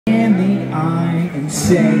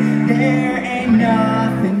say there ain't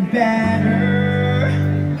nothing better.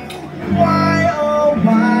 Why, oh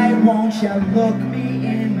why won't you look me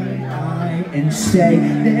in the eye and say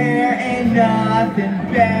there ain't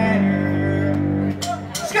nothing better?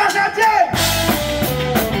 Scott's out there!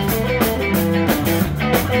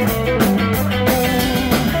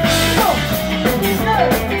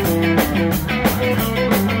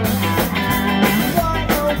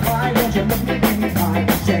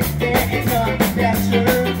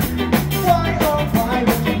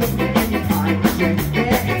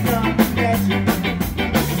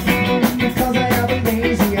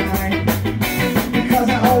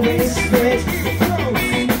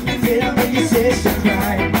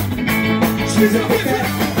 She's a big fan.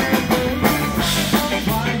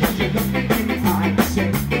 Why would you look me in the eye and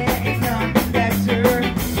say there ain't nothing better?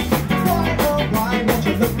 Why, oh why won't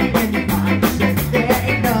you look me in the eye and say there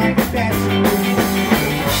ain't nothing better?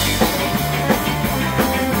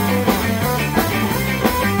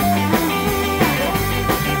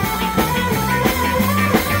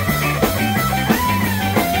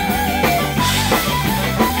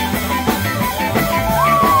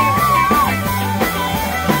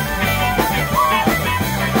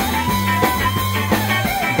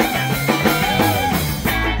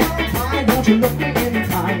 You look me in the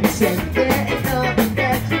eye and say there ain't nothing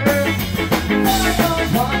better.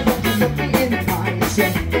 Why won't you look me in the eye and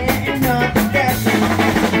say there ain't nothing better?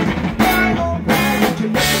 Why won't you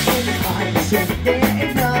look me in the eye and say there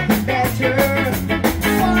ain't nothing better?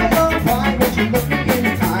 Why won't you look me in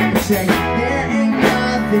the eye and say there ain't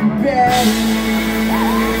nothing better?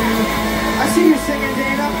 I see you singing,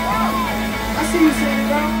 Dana. I see you singing,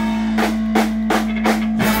 bro.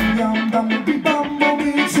 Yum, yum, bumblebee,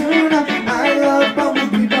 bumblebee tuna. I love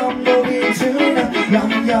bumblebee, bumblebee tuna.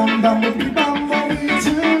 Yum, yum, bumblebee, bumblebee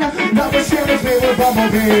tuna. Love a sandwich made with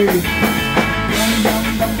bumblebee. Yum, yum,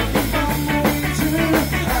 bumblebee, bumblebee tuna.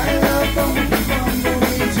 I love bumblebee,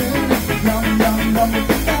 bumblebee tuna. Yum, yum,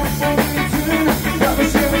 bumblebee, bumblebee tuna. Love a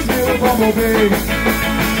sandwich made with bumblebee.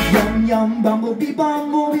 Yum, yum, bumblebee,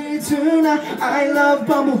 bumblebee tuna. I love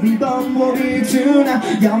bumblebee, bumblebee tuna.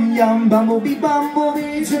 Yum, yum, bumblebee,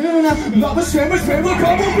 bumblebee tuna. Love a sandwich made with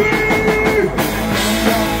bumblebee. Yum,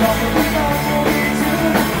 yum, bumblebee, bumblebee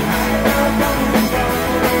tuna. I love bumblebee,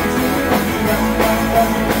 bumblebee tuna. Yum, yum,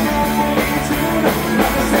 bumblebee, bumblebee tuna.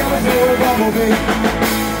 Love a sandwich made with bumblebee.